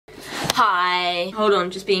Hi. Hold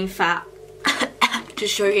on, just being fat.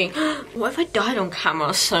 Just joking. What if I died on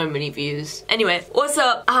camera? So many views. Anyway, what's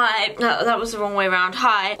up? Hi. No, that was the wrong way around.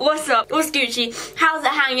 Hi. What's up? What's Gucci? How's it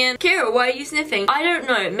hanging? Kiera, why are you sniffing? I don't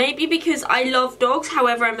know. Maybe because I love dogs,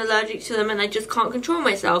 however I'm allergic to them and I just can't control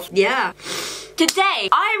myself. Yeah. Today,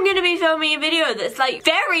 I'm gonna be filming a video that's like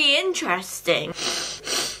very interesting.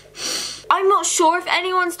 I'm not sure if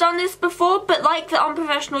anyone's done this before, but like the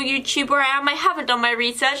unprofessional YouTuber I am, I haven't done my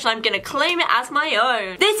research and I'm gonna claim it as my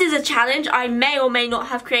own. This is a challenge I may or may not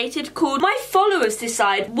have created called My Followers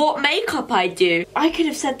Decide What Makeup I Do. I could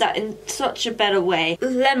have said that in such a better way.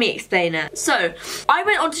 Let me explain it. So, I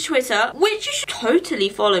went onto Twitter, which you should totally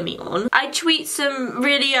follow me on. I tweet some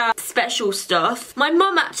really special stuff. My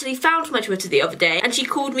mum actually found my Twitter the other day and she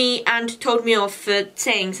called me and told me off for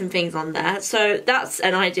saying some things on there. So that's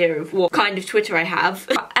an idea of what kind of Twitter I have.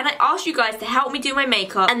 And I asked you guys to help me do my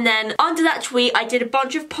makeup, and then under that tweet I did a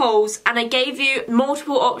bunch of polls and I gave you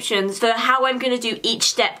multiple options for how I'm gonna do each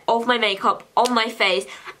step of my makeup on my face,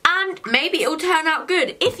 and maybe it'll turn out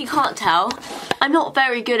good. If you can't tell, I'm not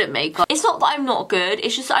very good at makeup. It's not that I'm not good,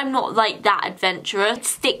 it's just that I'm not like that adventurous. I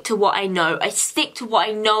stick to what I know. I stick to what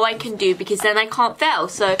I know I can do because then I can't fail.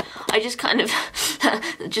 So I just kind of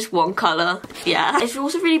just one colour. Yeah. It's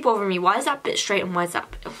also really bothering me. Why is that bit straight and why is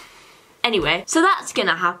that bit... Anyway, so that's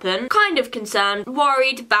gonna happen. Kind of concerned,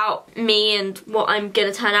 worried about me and what I'm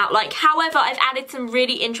gonna turn out like. However, I've added some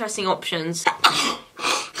really interesting options.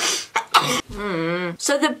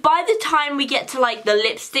 So that by the time we get to like the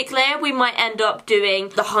lipstick layer, we might end up doing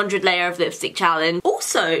the 100 layer of lipstick challenge.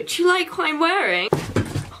 Also, do you like what I'm wearing?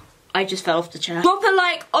 I just fell off the chair. Drop a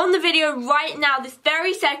like on the video right now, this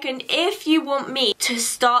very second, if you want me to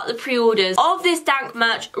start the pre-orders of this dank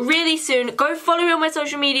merch really soon. Go follow me on my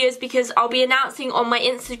social medias because I'll be announcing on my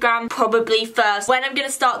Instagram probably first when I'm gonna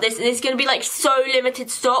start this, and it's gonna be like so limited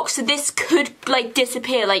stock, so this could like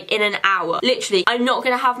disappear like in an hour. Literally, I'm not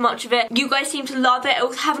gonna have much of it. You guys seem to love it. It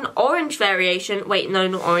will have an orange variation. Wait, no,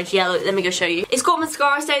 not orange, yellow. Let me go show you. It's got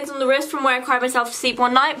mascara stains on the wrist from where I cried myself to sleep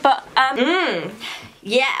one night, but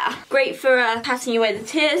yeah, great for patting away the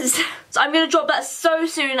tears. So I'm gonna drop that so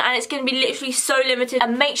soon and it's gonna be literally so limited,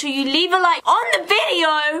 and make sure you leave a like on the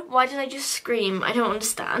video. Why did I just scream? I don't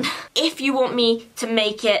understand. If you want me to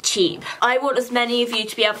make it cheap, I want as many of you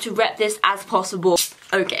to be able to rep this as possible.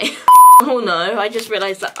 Okay. Oh no, I just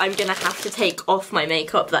realised that I'm gonna have to take off my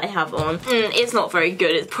makeup that I have on. It's not very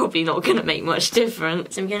good, it's probably not gonna make much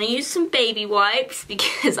difference. I'm gonna use some baby wipes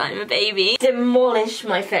because I'm a baby. Demolish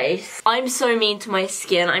my face. I'm so mean to my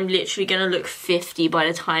skin, I'm literally gonna look 50 by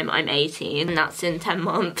the time I'm 18, and that's in 10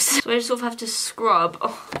 months. So I just sort of have to scrub.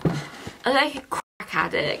 Oh, I'm like a crack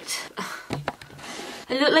addict.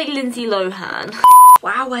 I look like Lindsay Lohan.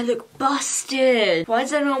 Wow, I look busted. Why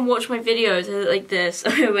does anyone watch my videos? I look like this.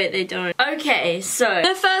 Oh wait, they don't. Okay, so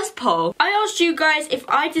the first poll. I asked you guys if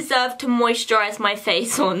I deserve to moisturize my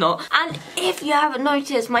face or not. And if you haven't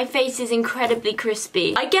noticed, my face is incredibly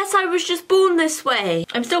crispy. I guess I was just born this way.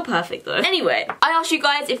 I'm still perfect though. Anyway, I asked you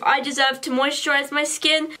guys if I deserve to moisturize my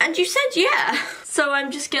skin, and you said yeah. So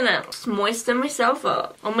I'm just gonna moisten myself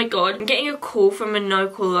up. Oh my god, I'm getting a call from a no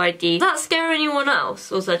caller ID. Does that scare anyone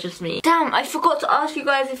else? Or is that just me? Damn, I forgot to ask you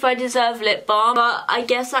guys if I deserve lip balm, but I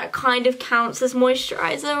guess that kind of counts as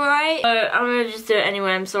moisturizer, right? So I'm gonna just do it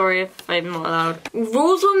anyway. I'm sorry if I'm not allowed.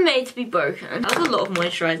 Rules were made to be broken. That's a lot of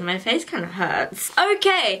moisturizer. My face kind of hurts.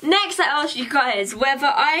 Okay, next I asked you guys whether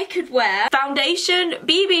I could wear foundation,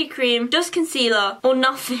 BB cream, just concealer, or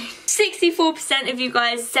nothing. 64% of you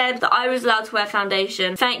guys said that I was allowed to wear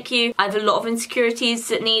foundation. Thank you. I have a lot of insecurities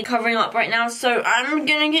that need covering up right now, so I'm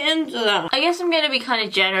gonna get into that. I guess I'm gonna be kind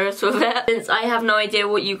of generous with it since I have no idea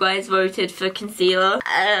what you guys voted for concealer.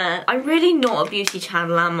 I'm really not a beauty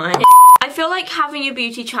channel, am I? I feel like having a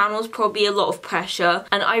beauty channel is probably a lot of pressure,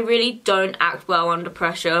 and I really don't act well under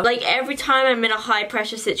pressure. Like every time I'm in a high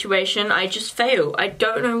pressure situation, I just fail. I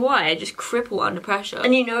don't know why, I just cripple under pressure.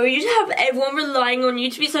 And you know, you just have everyone relying on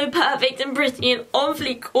you to be so perfect and pretty and on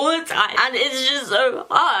fleek all the time, and it's just so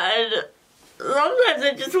hard. Sometimes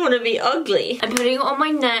I just want to be ugly. I'm putting it on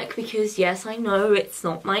my neck because yes, I know it's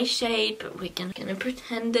not my shade, but we're gonna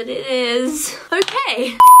pretend that it is.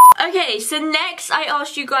 Okay. Okay, so next I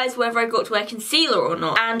asked you guys whether I got to wear concealer or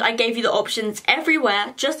not, and I gave you the options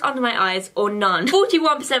everywhere, just under my eyes, or none.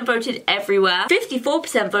 41% voted everywhere,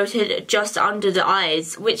 54% voted just under the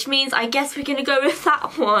eyes, which means I guess we're gonna go with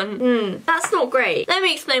that one. That's not great. Let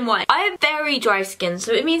me explain why. I have very dry skin,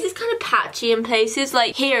 so it means it's kind of patchy in places.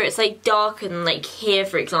 Like here it's like darker than like here,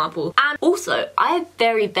 for example. And also, I have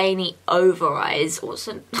very veiny over eyes.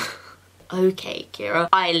 Also, Okay, Kiera.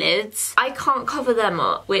 Eyelids. I can't cover them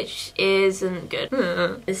up, which isn't good.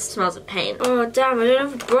 This smells of paint. Oh, damn, I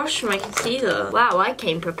don't have a brush for my concealer. Wow, I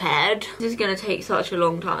came prepared. This is gonna take such a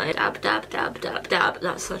long time. Dab, dab, dab, dab, dab.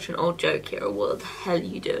 That's such an old joke, Kiera. What the hell are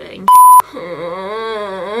you doing?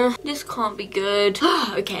 This can't be good.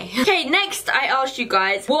 Okay. Okay, next I asked you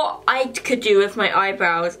guys what I could do with my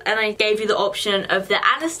eyebrows, and I gave you the option of the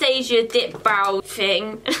Anastasia dip brow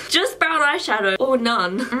thing, just brown eyeshadow, or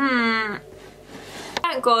none.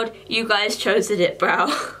 Thank God you guys chose the dip brow.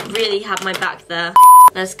 Really had my back there.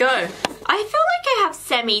 Let's go. I feel like I have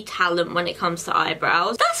semi-talent when it comes to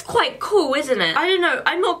eyebrows. That's quite cool, isn't it? I don't know.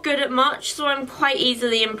 I'm not good at much, so I'm quite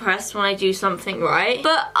easily impressed when I do something right.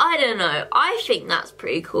 But I don't know. I think that's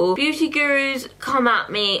pretty cool. Beauty gurus, come at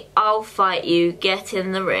me. I'll fight you. Get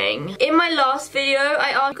in the ring. In my last video,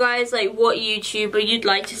 I asked you guys like what YouTuber you'd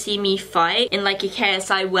like to see me fight in like a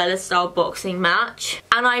KSI Weller style boxing match.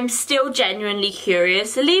 And I'm still genuinely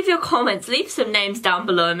curious. So leave your comments. Leave some names down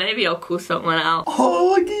below. Maybe I'll call someone out.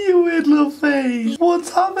 Oh, look at your weird little face.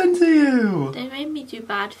 What's happened to you? They made me do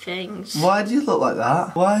bad things. Why do you look like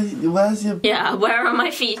that? Where's your... Yeah, where are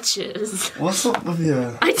my features? What's up with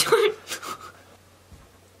you? I don't...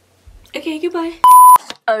 Okay, goodbye.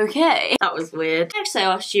 Okay, that was weird. Next I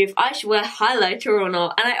asked you if I should wear highlighter or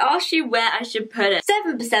not, and I asked you where I should put it.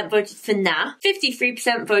 7% voted for nah,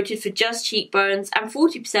 53% voted for just cheekbones, and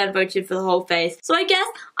 40% voted for the whole face. So I guess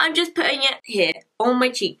I'm just putting it here, on my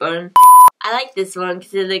cheekbone. I like this one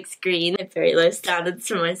because it looks green. I have very low standards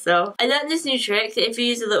for myself. I learned this new trick that if you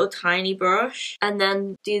use a little tiny brush and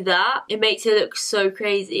then do that, it makes it look so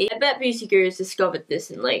crazy. I bet beauty gurus discovered this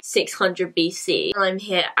in like 600 BC. And I'm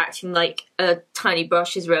here acting like a tiny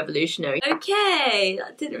brush is revolutionary. Okay,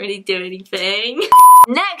 that didn't really do anything.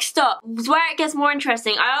 Next up was where it gets more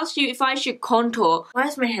interesting. I asked you if I should contour. Why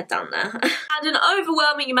is my head down there? And an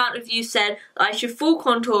overwhelming amount of you said that I should full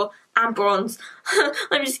contour and bronze.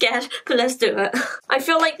 I'm just scared, but let's do it. I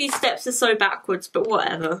feel like these steps are so backwards, but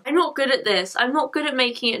whatever. I'm not good at this. I'm not good at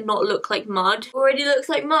making it not look like mud. Already looks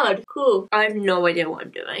like mud. Cool. I have no idea what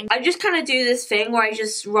I'm doing. I just kind of do this thing where I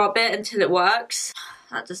just rub it until it works.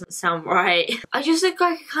 That doesn't sound right. I just look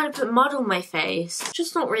like I kind of put mud on my face. It's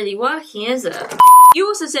just not really working, is it? You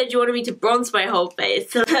also said you wanted me to bronze my whole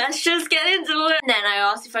face, so let's just get into it. And then I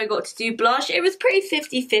asked if I got to do blush. It was pretty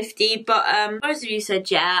 50-50, but most of you said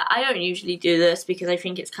yeah. I don't usually do this because I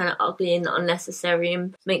think it's kind of ugly and unnecessary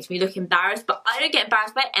and makes me look embarrassed, but I don't get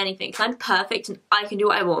embarrassed by anything because I'm perfect and I can do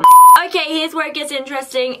what I want. Okay, here's where it gets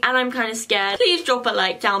interesting and I'm kind of scared. Please drop a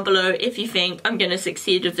like down below if you think I'm gonna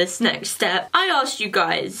succeed with this next step. I asked you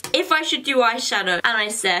guys if I should do eyeshadow and I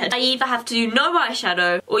said I either have to do no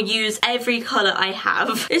eyeshadow or use every colour I have.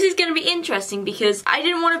 This is gonna be interesting because I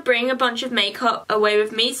didn't want to bring a bunch of makeup away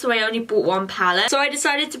with me, so I only bought one palette. So I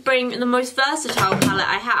decided to bring the most versatile palette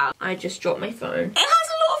I have. I just dropped my phone. It has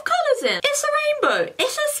a lot of colours in. It's a rainbow.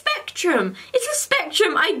 It's a spectrum. It's a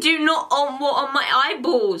spectrum. I do not want on my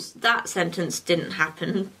eyeballs. That sentence didn't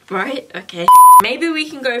happen, right? Okay. Maybe we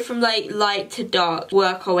can go from like light to dark,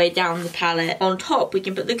 work our way down the palette. On top, we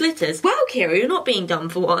can put the glitters. Wow, Kiera, you're not being dumb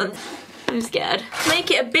for once. I'm scared. To make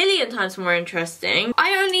it a billion times more interesting,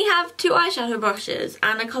 I only have 2 eyeshadow brushes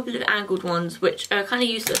and a couple of angled ones, which are kind of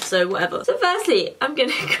useless, so whatever. So firstly, I'm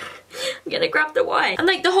gonna grab the white. And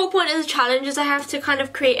like the whole point of the challenge is I have to kind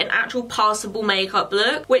of create an actual passable makeup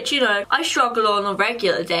look, which, you know, I struggle on a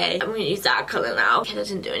regular day. I'm gonna use that colour now. Okay, that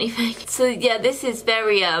didn't do anything. So yeah, this is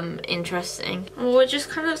very interesting. Oh, it just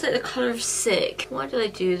kind of looks like the colour of sick. Why did I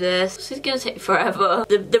do this? This is gonna take forever.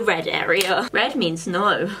 The red area. Red means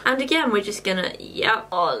no. And again, we're just gonna, yep.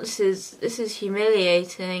 Oh, this is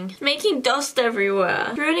humiliating. It's making dust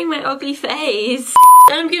everywhere. Ruining my ugly face.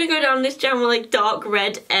 Then I'm gonna go down this general like dark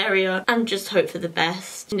red area and just hope for the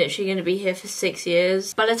best. I'm literally gonna be here for 6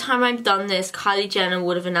 years. By the time I've done this, Kylie Jenner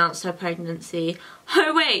would have announced her pregnancy.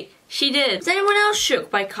 Oh wait, she did. Was anyone else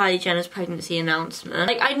shook by Kylie Jenner's pregnancy announcement?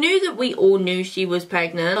 Like, I knew that we all knew she was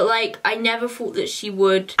pregnant, but like, I never thought that she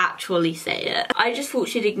would actually say it. I just thought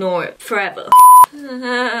she'd ignore it forever.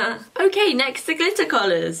 Okay, next the glitter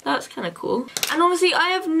colours. That's kind of cool. And honestly, I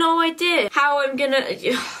have no idea how I'm gonna...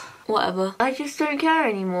 Whatever. I just don't care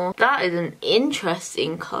anymore. That is an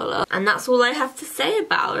interesting colour. And that's all I have to say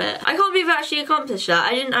about it. I can't believe I actually accomplished that.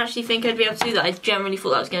 I didn't actually think I'd be able to do that. I generally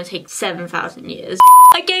thought that was going to take 7,000 years.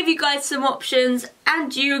 I gave you guys some options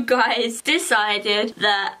and you guys decided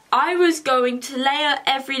that I was going to layer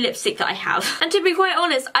every lipstick that I have. And to be quite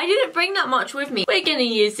honest, I didn't bring that much with me. We're gonna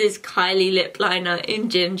use this Kylie lip liner in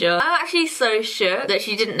Ginger. I'm actually so shook that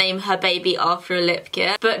she didn't name her baby after a lip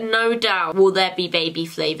kit, but no doubt will there be baby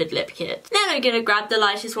flavoured lip kits. Then I'm gonna grab the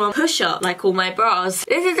lightest one, Push Up, like all my bras.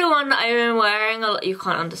 This is the one that I've been wearing a lot. You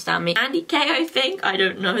can't understand me. Andy K, I think. I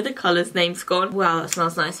don't know. The colour's name's gone. Wow, that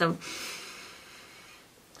smells nice.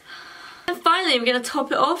 And finally, I'm going to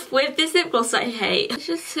top it off with this lip gloss that I hate. It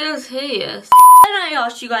just feels hideous. Then I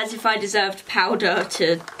asked you guys if I deserved powder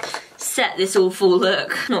to set this awful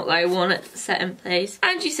look. Not that I want it set in place.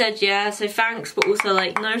 And you said yeah, so thanks, but also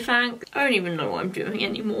like no thanks. I don't even know what I'm doing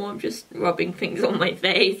anymore. I'm just rubbing things on my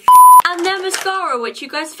face. And then mascara, which you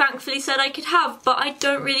guys thankfully said I could have, but I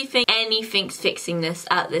don't really think anything's fixing this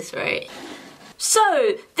at this rate.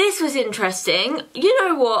 So, this was interesting. You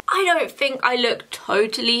know what? I don't think I look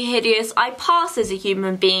totally hideous. I pass as a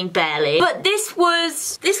human being, barely. But this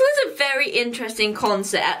was a very interesting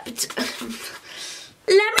concept.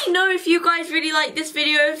 Let me know if you guys really like this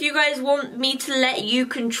video, if you guys want me to let you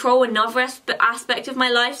control another aspect of my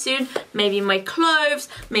life soon. Maybe my clothes,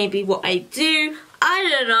 maybe what I do. I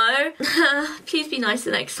don't know. Please be nice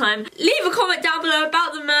the next time. Leave a comment down below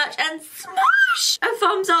about the merch and smash a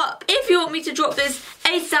thumbs up if you want me to drop this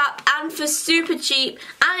ASAP and for super cheap,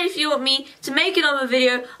 and if you want me to make another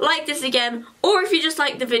video like this again, or if you just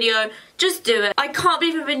like the video, just do it. I can't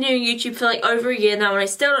believe I've been doing YouTube for like over a year now and I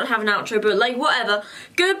still don't have an outro, but like whatever.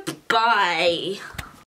 Goodbye.